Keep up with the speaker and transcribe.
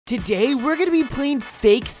Today, we're gonna be playing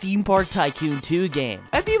fake Theme Park Tycoon 2 game.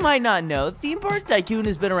 If you might not know, Theme Park Tycoon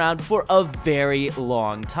has been around for a very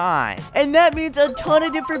long time. And that means a ton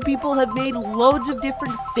of different people have made loads of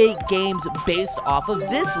different fake games based off of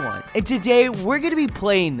this one. And today, we're gonna be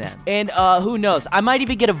playing them. And who knows, I might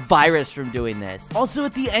even get a virus from doing this. Also,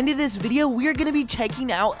 at the end of this video, we're gonna be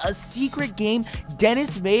checking out a secret game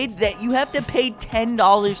Dennis made that you have to pay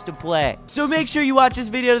 $10 to play. So make sure you watch this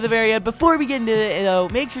video to the very end. Before we get into it, though,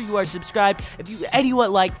 make sure you are subscribed if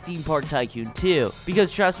anyone like Theme Park Tycoon 2,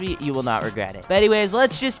 because trust me, you will not regret it. But anyways,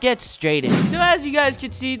 let's just get straight in. So as you guys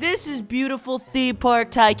can see, this is beautiful Theme Park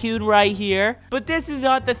Tycoon right here, but this is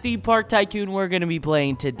not the Theme Park Tycoon we're gonna be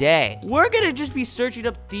playing today. We're gonna just be searching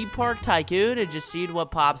up Theme Park Tycoon and just seeing what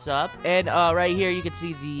pops up. And right here you can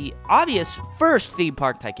see the obvious first Theme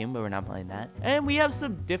Park Tycoon, but we're not playing that. And we have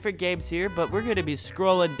some different games here, but we're gonna be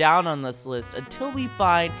scrolling down on this list until we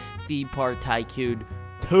find Theme Park Tycoon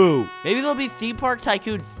 2. Maybe there'll be Theme Park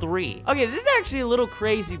Tycoon 3. Okay, this is actually a little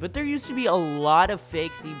crazy, but there used to be a lot of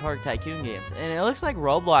fake Theme Park Tycoon games, and it looks like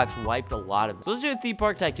Roblox wiped a lot of them. So let's do Theme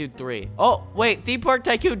Park Tycoon 3. Oh, wait, Theme Park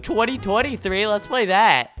Tycoon 2023. Let's play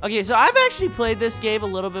that. Okay, so I've actually played this game a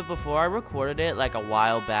little bit before. I recorded it like a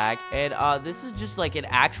while back, and this is just like an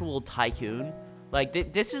actual tycoon. Like,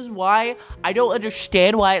 this is why I don't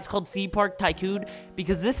understand why it's called Theme Park Tycoon,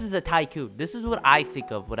 because this is a tycoon. This is what I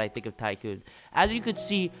think of when I think of tycoon. As you could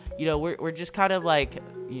see, you know, we're just kind of like,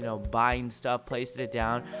 you know, buying stuff, placing it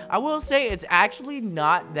down. I will say it's actually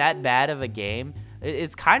not that bad of a game.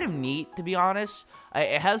 It's kind of neat, to be honest.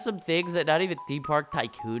 It has some things that not even Theme Park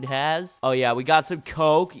Tycoon has. Oh, yeah, we got some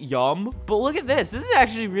Coke. Yum. But look at this. This is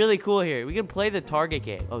actually really cool here. We can play the target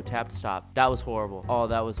game. Oh, tap to stop. That was horrible. Oh,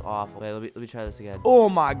 that was awful. Wait, let me try this again. Oh,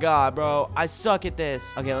 my God, bro. I suck at this.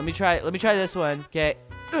 Okay, let me try this one. Okay.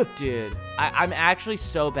 Dude, I'm actually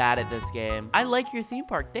so bad at this game. I like your theme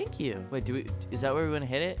park. Thank you. Wait, is that where we want to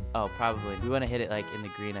hit it? Oh, probably. We want to hit it like in the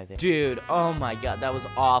green, I think. Dude, oh my God, that was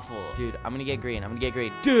awful. Dude, I'm gonna get green.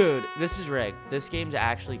 Dude, this is rigged. This game's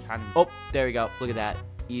actually kind of... Oh, there we go. Look at that.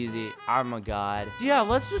 Easy. Oh my God. Yeah,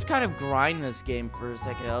 let's just kind of grind this game for a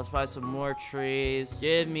second. Let's buy some more trees.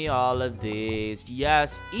 Give me all of these.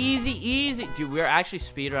 Yes. Easy. Dude, we're actually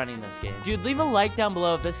speedrunning this game. Dude, leave a like down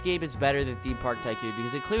below if this game is better than Theme Park Tycoon,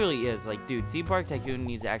 because it clearly is. Like, dude, Theme Park Tycoon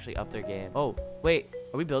needs to actually up their game. Oh, wait.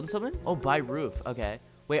 Are we building something? Oh, buy roof. Okay.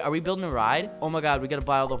 Wait, are we building a ride? Oh my God, we gotta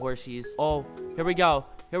buy all the horsies. Oh, here we go.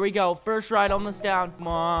 First ride almost down. Come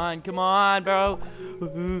on, bro.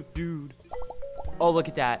 Dude. Oh, look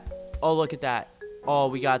at that. Oh,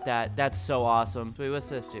 we got that. That's so awesome. Wait, what's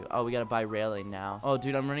this do? Oh, we gotta buy railing now. Oh,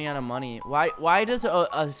 dude, I'm running out of money. Why does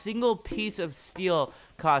a single piece of steel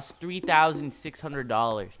cost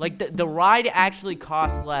 $3,600? Like, the ride actually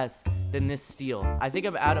costs less than this steel. I think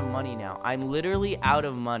I'm out of money now. I'm literally out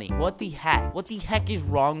of money. What the heck? What the heck is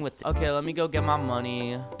wrong with this? Okay, let me go get my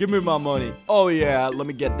money. Give me my money. Oh, yeah, let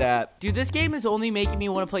me get that. Dude, this game is only making me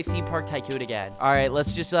want to play Theme Park Tycoon again. All right,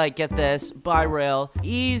 let's just, like, get this. Buy rail.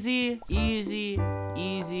 Easy.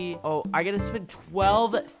 Oh, I gotta spend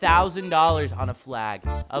 $12,000 on a flag.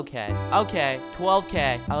 Okay,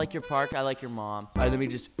 12K. I like your park. I like your mom. All right, let me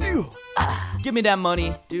just... Give me that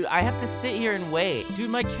money. Dude, I have to sit here and wait. Dude,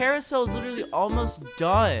 my carousel is literally almost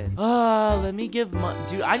done. Let me give money.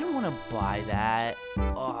 Dude, I don't want to buy that.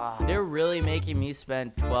 They're really making me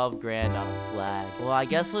spend 12 grand on a flag. Well, I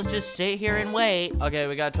guess let's just sit here and wait. Okay,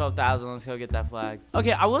 we got 12,000. Let's go get that flag.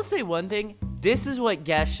 Okay, I will say one thing. This is what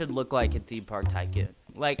guests should look like in Theme Park Tycoon.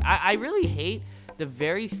 Like, I really hate the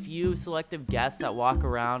very few selective guests that walk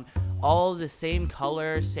around all the same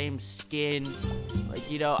color, same skin. Like,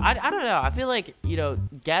 you know, I don't know. I feel like, you know,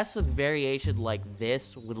 guests with variation like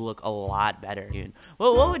this would look a lot better, dude.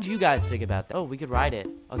 Well, what would you guys think about that? Oh, we could ride it.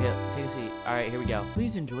 Okay, take a seat. All right, here we go.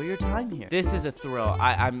 Please enjoy your time here. This is a thrill.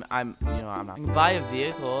 I'm not gonna buy a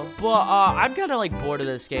vehicle, but I'm kind of like bored of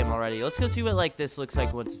this game already. Let's go see what like this looks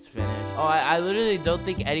like once it's finished. Oh, I literally don't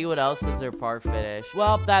think anyone else has their park finished.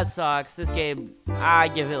 Well, that sucks. This game, I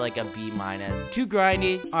give it like a B-. Too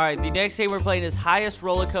grindy. All right, the next game we're playing is highest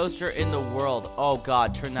roller coaster in the world. Oh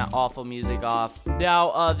God, turn that awful music off.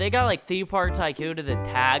 Now, they got like Theme Park Tycoon to the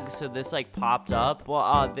tag, so this like popped up.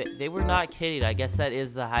 Well, they were not kidding. I guess that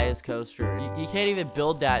is the highest coaster. You can't even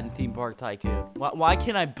build that in Theme Park Tycoon. Why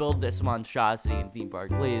can't I build this monstrosity in Theme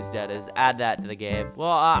Park? Please, Dennis, add that to the game.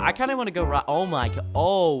 Well, I kind of want to go right. Oh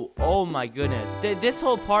my goodness. This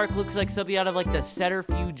whole park looks like something out of like the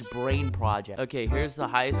Centrifuge Brain Project. Okay, here's the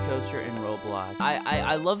highest coaster in Roblox.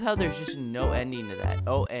 I love how there's just no ending to that.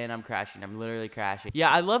 Oh, and I'm crashing. I'm literally crashing.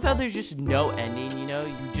 Yeah, I love how there's just no ending, you know?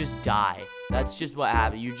 You just die. That's just what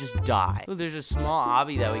happened. You just die. Oh, there's a small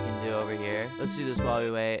obby that we can do over here. Let's do this while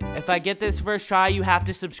we wait. If I get this first try, you have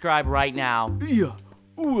to subscribe right now. Yeah.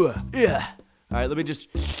 Ooh, yeah. All right, let me just...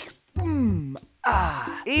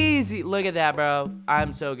 Easy. Look at that, bro.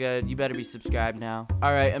 I'm so good. You better be subscribed now.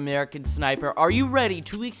 All right, American Sniper. Are you ready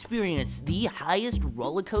to experience the highest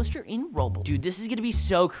roller coaster in Roblox? Dude, this is gonna be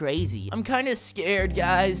so crazy. I'm kind of scared,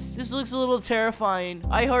 guys. This looks a little terrifying.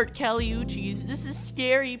 I heart Caliuchis. This is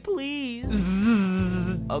scary, please.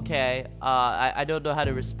 Okay, I don't know how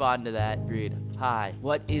to respond to that. Agreed. Hi.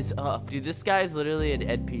 What is up? Dude, this guy's literally an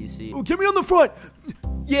NPC. Oh, get me on the front.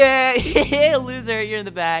 Yeah, loser, you're in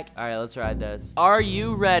the back. All right, let's ride this. Are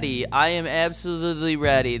you ready? I am absolutely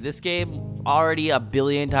ready. This game already a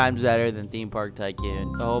billion times better than Theme Park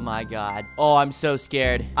Tycoon. Oh my god. Oh, I'm so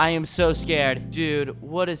scared. I am so scared. Dude,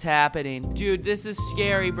 what is happening? Dude, this is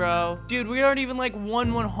scary, bro. Dude, we aren't even like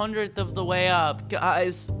 1/100th of the way up.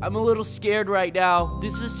 Guys, I'm a little scared right now.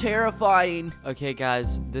 This is terrifying. Okay,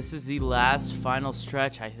 guys, this is the last final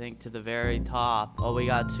stretch, I think, to the very top. Oh, we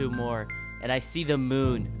got 2 more. And I see the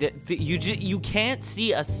moon. You can't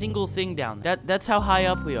see a single thing down there. That's how high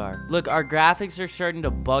up we are. Look, our graphics are starting to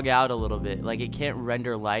bug out a little bit. Like, it can't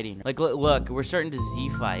render lighting. Like, look, we're starting to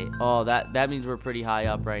Z-fight. Oh, that means we're pretty high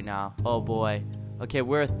up right now. Oh, boy. Okay,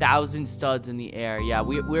 we're 1,000 studs in the air. Yeah,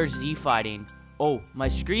 we're Z-fighting. Oh, my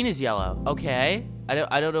screen is yellow. Okay.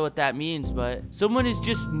 I don't know what that means, but someone has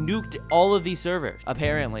just nuked all of these servers,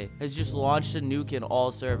 apparently. Has just launched a nuke in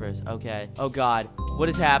all servers. Okay. Oh, God. What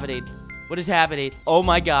is happening? What is happening? Oh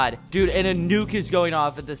my god. Dude, and a nuke is going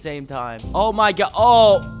off at the same time. Oh my god.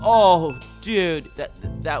 Oh, dude.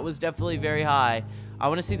 That was definitely very high. I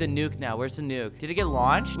want to see the nuke now. Where's the nuke? Did it get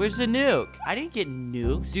launched? Where's the nuke? I didn't get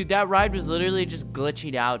nuked. Dude, that ride was literally just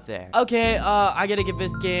glitching out there. Okay, I gotta give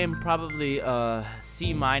this game probably,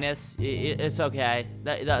 C-. It's okay.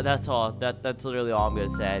 That's all. That's literally all I'm gonna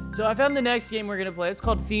say. So I found the next game we're gonna play. It's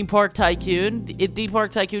called Theme Park Tycoon. In Theme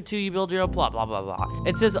Park Tycoon 2, you build your own blah, blah, blah, blah.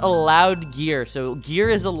 It says allowed gear. So gear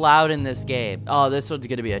is allowed in this game. Oh, this one's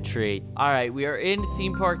gonna be a treat. All right, we are in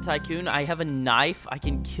Theme Park Tycoon. I have a knife. I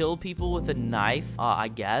can kill people with a knife. I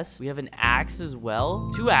guess. We have an axe as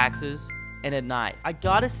well. 2 axes and a knife. I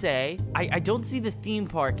gotta say, I don't see the theme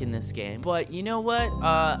park in this game, but you know what?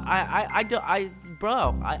 I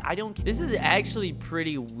don't. This is actually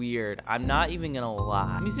pretty weird. I'm not even gonna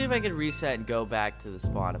lie. Let me see if I can reset and go back to the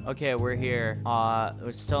spawn. Okay, we're here.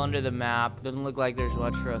 We're still under the map. Doesn't look like there's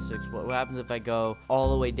much for us to explore. What happens if I go all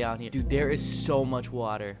the way down here? Dude, there is so much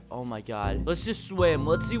water. Oh my god. Let's just swim.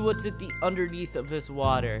 Let's see what's at the underneath of this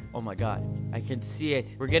water. Oh my god. I can see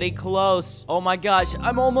it. We're getting close. Oh my gosh.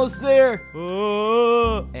 I'm almost there.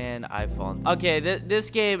 And I've fallen. Okay, this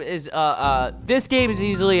game is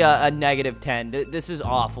easily a -10. This is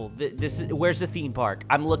awful. Where's the theme park?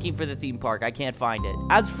 I'm looking for the theme park. I can't find it.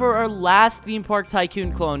 As for our last Theme Park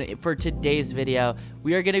Tycoon clone for today's video,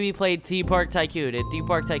 we are going to be playing Theme Park Tycoon. And Theme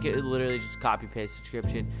Park Tycoon is literally just copy-paste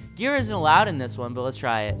description. Gear isn't allowed in this one, but let's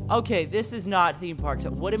try it. Okay, this is not Theme Park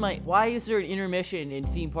Tycoon. Why is there an intermission in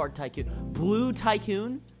Theme Park Tycoon? Blue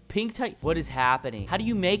Tycoon? Pink Tycoon? What is happening? How do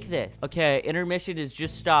you make this? Okay, intermission is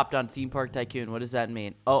just stopped on Theme Park Tycoon. What does that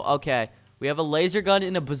mean? Oh, okay. We have a laser gun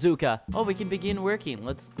and a bazooka. Oh, we can begin working.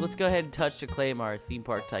 Let's go ahead and touch to claim our Theme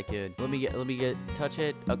Park Tycoon. Let me touch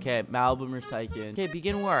it. Okay, Maliboomer's Tycoon. Okay,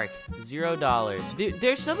 begin work. $0. Dude,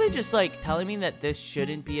 there's somebody just like telling me that this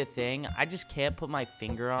shouldn't be a thing. I just can't put my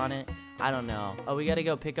finger on it. I don't know. Oh, we gotta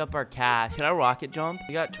go pick up our cash. Can I rocket jump?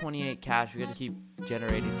 We got 28 cash. We gotta keep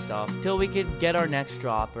generating stuff till we can get our next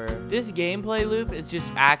dropper. This gameplay loop is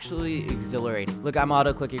just actually exhilarating. Look, I'm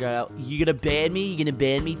auto-clicking right out. You gonna ban me? You gonna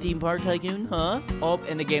ban me, Theme Park Tycoon? Huh? Oh,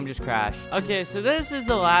 and the game just crashed. Okay, so this is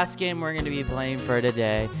the last game we're gonna be playing for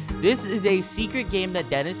today. This is a secret game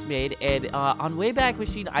that Dennis made, and on Wayback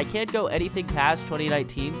Machine, I can't go anything past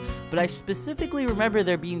 2019, but I specifically remember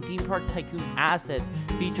there being Theme Park Tycoon assets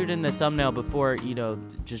featured in the thumbnail before, you know,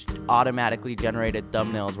 just automatically generated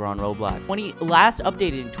thumbnails were on Roblox. Last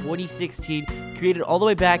updated in 2016, created all the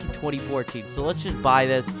way back in 2014. So let's just buy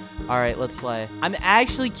this. All right, let's play. I'm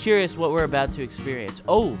actually curious what we're about to experience.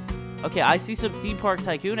 Oh, okay, I see some Theme Park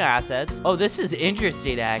Tycoon assets. Oh, this is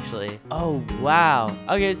interesting, actually. Oh, wow.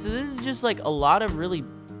 Okay, so this is just like a lot of really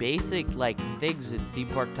basic, like, things in Theme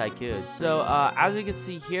Park Tycoon. So, as we can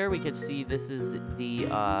see here, we can see this is the,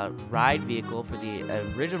 ride vehicle for the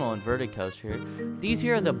original inverted coaster. These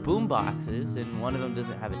here are the boom boxes, and one of them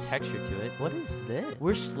doesn't have a texture to it. What is this?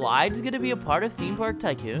 Were slides gonna be a part of Theme Park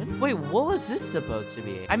Tycoon? Wait, what was this supposed to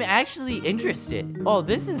be? I'm actually interested. Oh,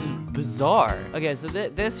 this is bizarre. Okay, so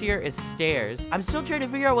this here is stairs. I'm still trying to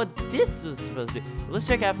figure out what this was supposed to be. Let's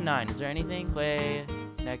check F9. Is there anything? Play.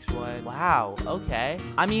 Next one. Wow, okay.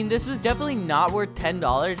 I mean, this was definitely not worth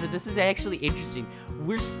 $10, but this is actually interesting.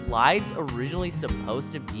 Were slides originally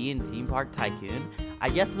supposed to be in Theme Park Tycoon? I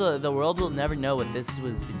guess the world will never know what this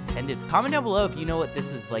was intended. Comment down below if you know what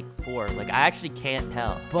this is like for. Like, I actually can't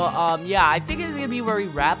tell. But yeah, I think this is gonna be where we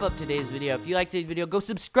wrap up today's video. If you liked today's video, go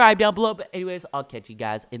subscribe down below. But anyways, I'll catch you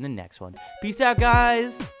guys in the next one. Peace out,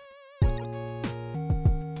 guys.